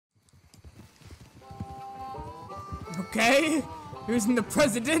Okay? Using the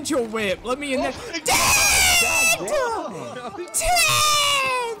presidential whip. Let me in there. Dando!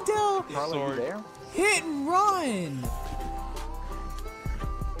 Hit and run!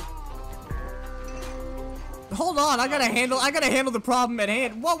 Hold on, I gotta handle the problem at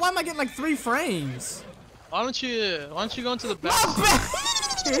hand. Why am I getting like 3 frames? Why don't you go into the back?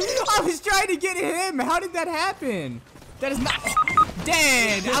 I was trying to get him. How did that happen? That is not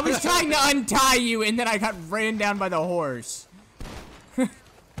dead. I was trying to untie you and then I got ran down by the horse. Hey,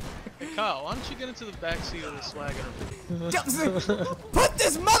 Kyle, why don't you get into the back seat of this wagon? Put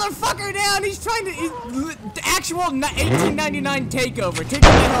this motherfucker down. He's trying to the actual 1899 takeover. Take the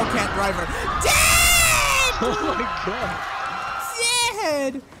Hellcat driver. Dead! Oh my god.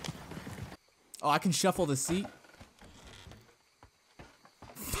 Dead! Oh, I can shuffle the seat.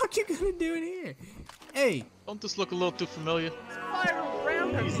 What you gonna do in here? Hey. Don't this look a little too familiar? Fire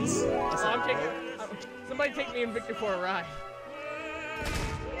around us. Somebody take me and Victor for a ride.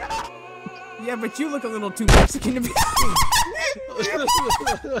 Yeah, but you look a little too Mexican to be.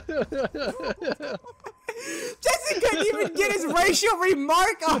 Jesse couldn't even get his racial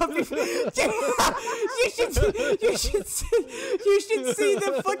remark off. You should see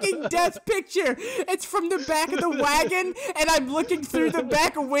the fucking death picture. It's from the back of the wagon, and I'm looking through the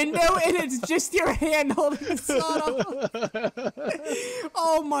back window, and it's just your hand holding the sawed-off.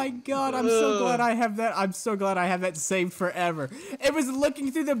 Oh my god, I'm so glad I have that. I'm so glad I have that saved forever. It was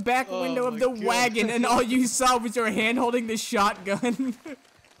looking through the back window of the wagon, and all you saw was your hand holding the shotgun.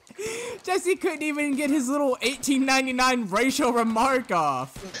 Jesse couldn't even get his little 1899 racial remark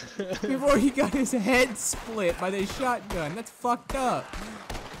off before he got his head split by the shotgun. That's fucked up.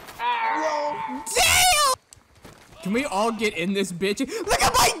 Damn! Can we all get in this bitch? Look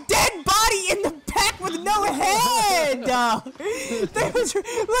at my dead body in the back with no head! Look at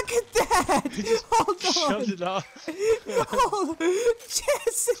that! Hold on. Shoved it off. Oh,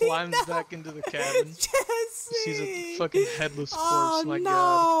 Jesse! Climbs back into the cabin. Jesse! Sees a fucking headless corpse. Oh, My no.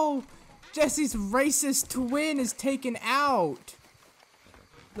 god. Jesse's racist twin is taken out.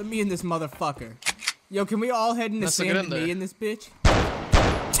 Let me in this motherfucker. Yo, can we all head in the sand and me in this bitch?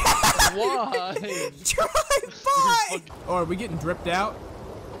 Why? Drive by! Oh, are we getting dripped out?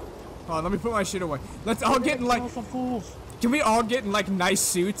 Hold on, let me put my shit away. Let's all get in like... Can we all get in like nice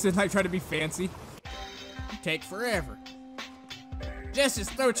suits and like try to be fancy? Take forever. Jess's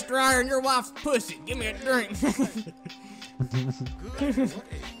throat's drier than your wife's pussy. Give me a drink.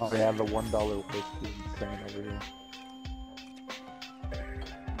 Oh, they have the $1 whiskey insane over here.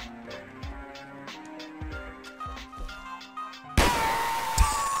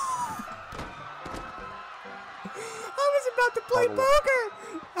 About to play poker.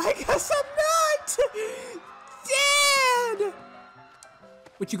 I guess I'm not dead.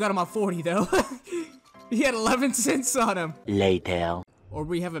 What you got on my 40 though? He had 11 cents on him. Later. Or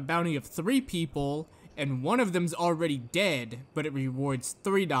we have a bounty of 3 people, and one of them's already dead, but it rewards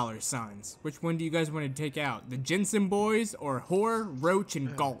 $3 signs. Which one do you guys want to take out? The Jensen boys or Whore, Roach,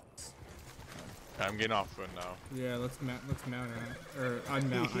 and Galt? I'm getting off foot now. Yeah, let's mount it. Or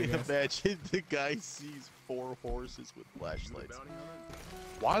unmount, I guess. Imagine the guy sees 4 horses with flashlights.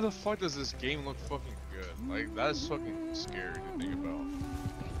 Why the fuck does this game look fucking good? Like, that's fucking scary to think about.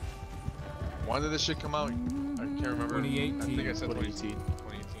 When did this shit come out? I can't remember. 2018. I think I said 2018.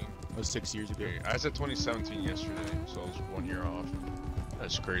 2018. That was 6 years ago. Okay, I said 2017 yesterday, so it's 1 year off.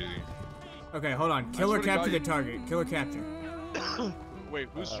 That's crazy. Okay, hold on. Killer capture the target. Killer capture. Wait,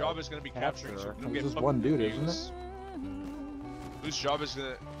 whose job is gonna be capturing? So we don't get It's just fucking one dude, confused? isn't it? Whose job is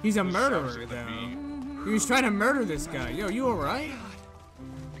gonna? He's a whose job is murderer, gonna though. He was trying to murder this guy. Yo, you alright?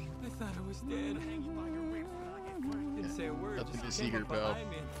 I thought I was dead. Didn't say a word. Nothing Just to see came here, up pal. behind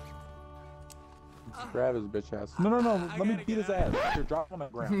me. Grab his bitch ass. No, let me beat his ass. Here, drop him on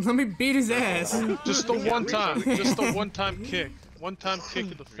the ground. Let me beat his ass. Just the one time. Just the one-time kick. One-time kick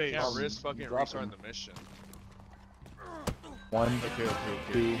to the We face. can't risk fucking Drop restarting him. the mission. 1,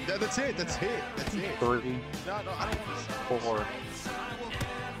 Okay. That's it. That's it. 3, No, I don't want to. 4,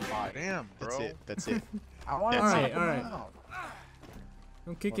 5. Damn, bro. That's it. I want to Alright, knock him alright. out.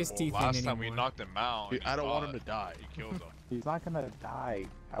 Don't kick his teeth in Last time we anymore. knocked him out, Dude, he I don't want fought. him to die. He killed him. He's not gonna die.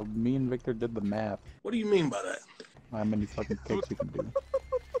 Me and Victor did the math. What do you mean by that? How many fucking kicks you can do.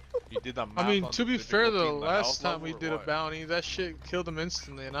 He did the math I mean, on to the be fair difficulty though, and the last health time level we or did a what? bounty, that shit killed him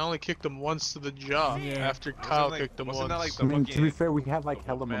instantly, and I only kicked him once to the jaw Yeah. after Kyle like- kicked him wasn't that once. like I mean, to be fucking- fair, we had like the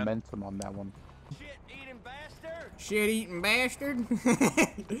hella man- momentum on that one. Shit-eating bastard.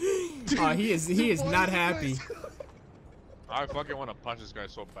 Oh, he is not happy. I fucking want to punch this guy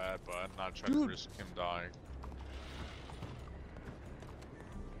so bad, but I'm not trying to risk him dying.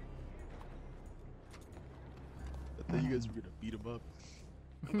 thought you guys were gonna beat him up.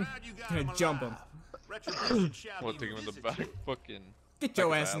 Gonna jump him. We'll take him in the back. Fucking. Get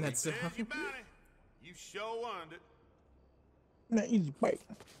your ass in that cell. You sure earned it. Nah, easy bite.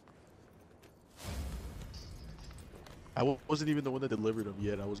 I wasn't even the one that delivered him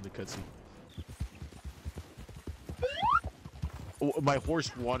yet. I was in the cutscene. Oh, my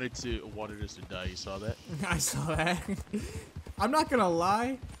horse wanted us to die. You saw that? I saw that. I'm not gonna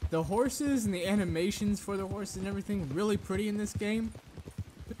lie, the horses and the animations for the horses and everything really pretty in this game,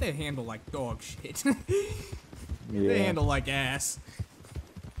 but they handle like dog shit. They handle like ass.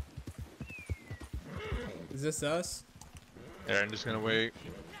 Is this us? Yeah, I'm just gonna wait.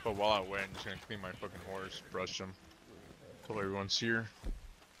 But while I wait, I'm just gonna clean my fucking horse, brush him, till everyone's here.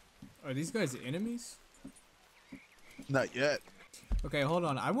 Are these guys enemies? Not yet. Okay, hold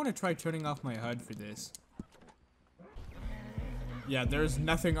on. I want to try turning off my HUD for this. Yeah, there's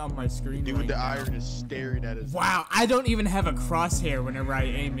nothing on my screen. Dude, right the now. iron is staring at us. Wow, I don't even have a crosshair whenever I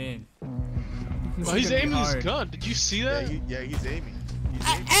aim in. This Oh, is he's gonna be aiming his hard. gun. Did you see that? He's aiming. He's aiming.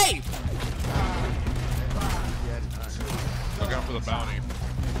 Hey! Look out for the bounty.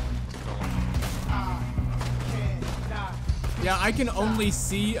 Yeah, I can only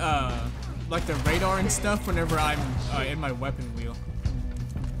see like the radar and stuff whenever I'm in my weapon wheel.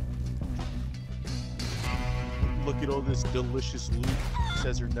 Look at all this delicious loot,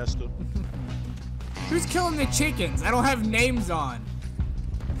 says Ernesto. Who's killing the chickens? I don't have names on.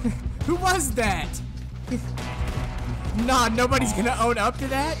 Who was that? Nah, nobody's gonna own up to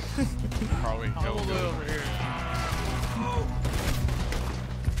that. Probably Hold killed it him. over here.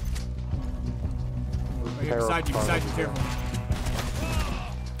 Right here, beside you, careful.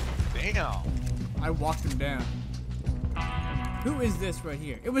 Damn. I walked him down. Who is this right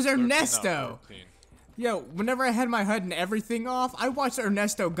here? It was Ernesto. 13. Yo, whenever I had my HUD and everything off, I watched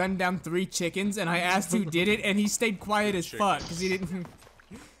Ernesto gun down 3 chickens, and I asked who did it, and he stayed quiet as fuck, because he didn't...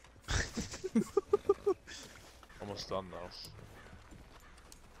 Almost done though.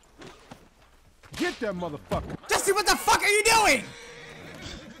 Get that motherfucker. Jesse, what the fuck are you doing?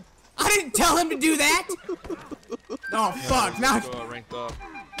 I didn't tell him to do that! Oh, fuck, now... Ranked up.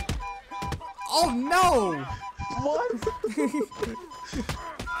 Oh, no! What?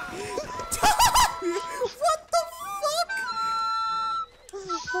 What the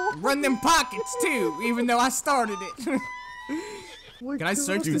fuck? Run them pockets, too, even though I started it. Can I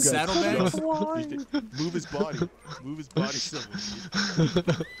search the saddlebags? Move his body. Move his body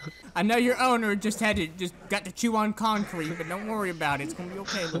somewhere. I know your owner just got to chew on concrete, but don't worry about it. It's gonna be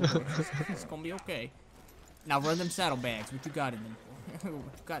okay, little boy. It's gonna be okay. Now run them saddlebags. What you got in them for?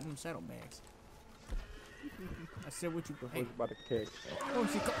 What you got in them saddlebags? I said what you got. Hey, About to kick.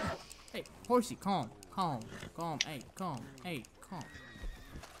 horsey, hey, horsey, calm. Hey, calm.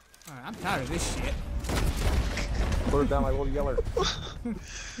 Alright, I'm tired of this shit. Put her down like a little yeller.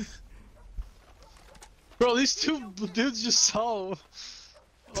 Bro, these two dudes just saw.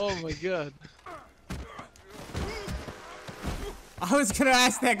 Oh my god. I was gonna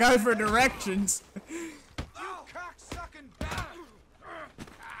ask that guy for directions.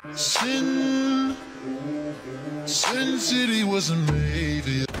 Sin City wasn't made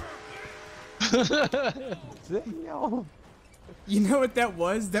yet. You know what that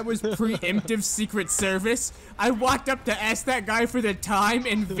was? That was preemptive Secret Service. I walked up to ask that guy for the time,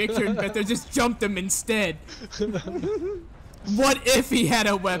 and Victor and Bethel just jumped him instead. What if he had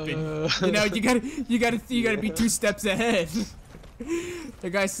a weapon? You know, you gotta be 2 steps ahead. The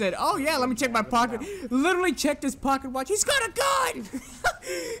guy said, "Oh yeah, let me check my pocket." Literally checked his pocket watch. He's got a gun.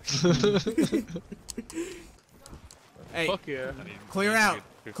 Hey, Fuck yeah. clear out.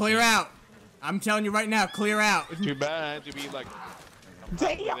 Clear out. I'm telling you right now, clear out. Too bad to be like.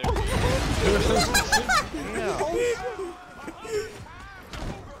 Damn.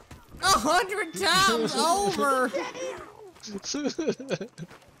 100 times over.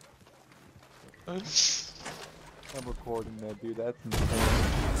 I'm recording that, dude. That's insane.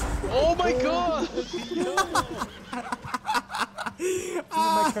 Oh my god!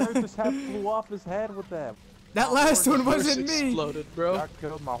 My character's hat flew off his head with that. That last one wasn't me. Exploded, bro. That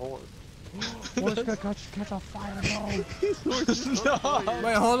killed my horse. Horse gonna catch on fire, no. No.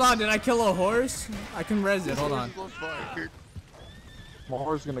 Wait, hold on. Did I kill a horse? I can res it. Hold on. My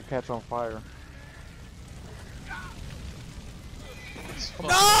horse is gonna catch on fire. No,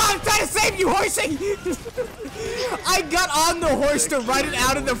 I'm trying to save you, horsey! I got on the horse to ride it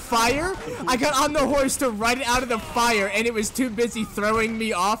out of the fire. And it was too busy throwing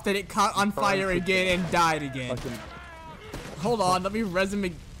me off that it caught on fire again and died again. Hold on, let me res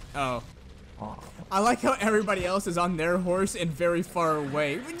him. Oh. I like how everybody else is on their horse and very far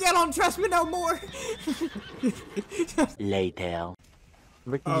away. You don't trust me no more. Later.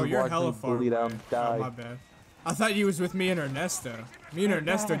 Oh, you're hella far away. down, die. Oh, my bad. I thought you was with me and Ernesto. Me and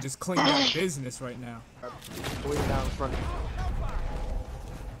Ernesto just cleaned up business right now. Way down in front.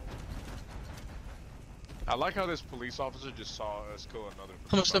 I like how this police officer just saw us kill another.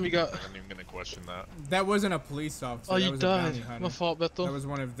 How much time you got? I'm not even gonna question that. That wasn't a police officer. Oh, that you was died. A bounty hunter. My fault, Beto. That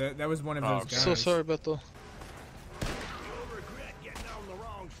was one of those okay. guys. So sorry, Beto.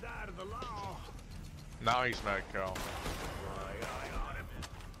 Now he's mad, Cal.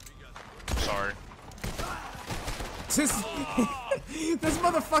 Sorry. This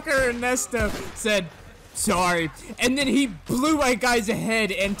motherfucker Ernesto said sorry, and then he blew a guy's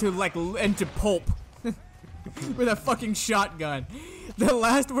head into pulp with a fucking shotgun. The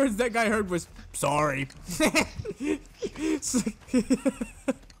last words that guy heard was sorry. No,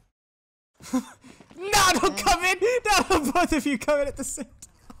 don't come in. No, both of you come in at the same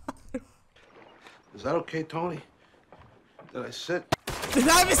time. Is that okay, Tony? Did I sit? Did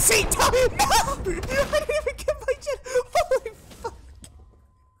I have a seat, Tommy? No! I didn't even get my shit. Holy fuck.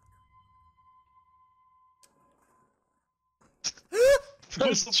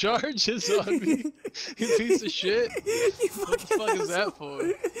 Press charges on me. You piece of shit. What the fuck is that for?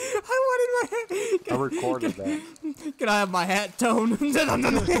 I wanted my hat. I recorded that. Can I have my hat, Tone? Can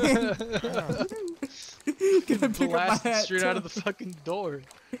I pick up my hat, straight out of the fucking door.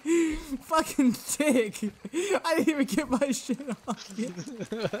 Fucking dick. I didn't even get my shit off yet.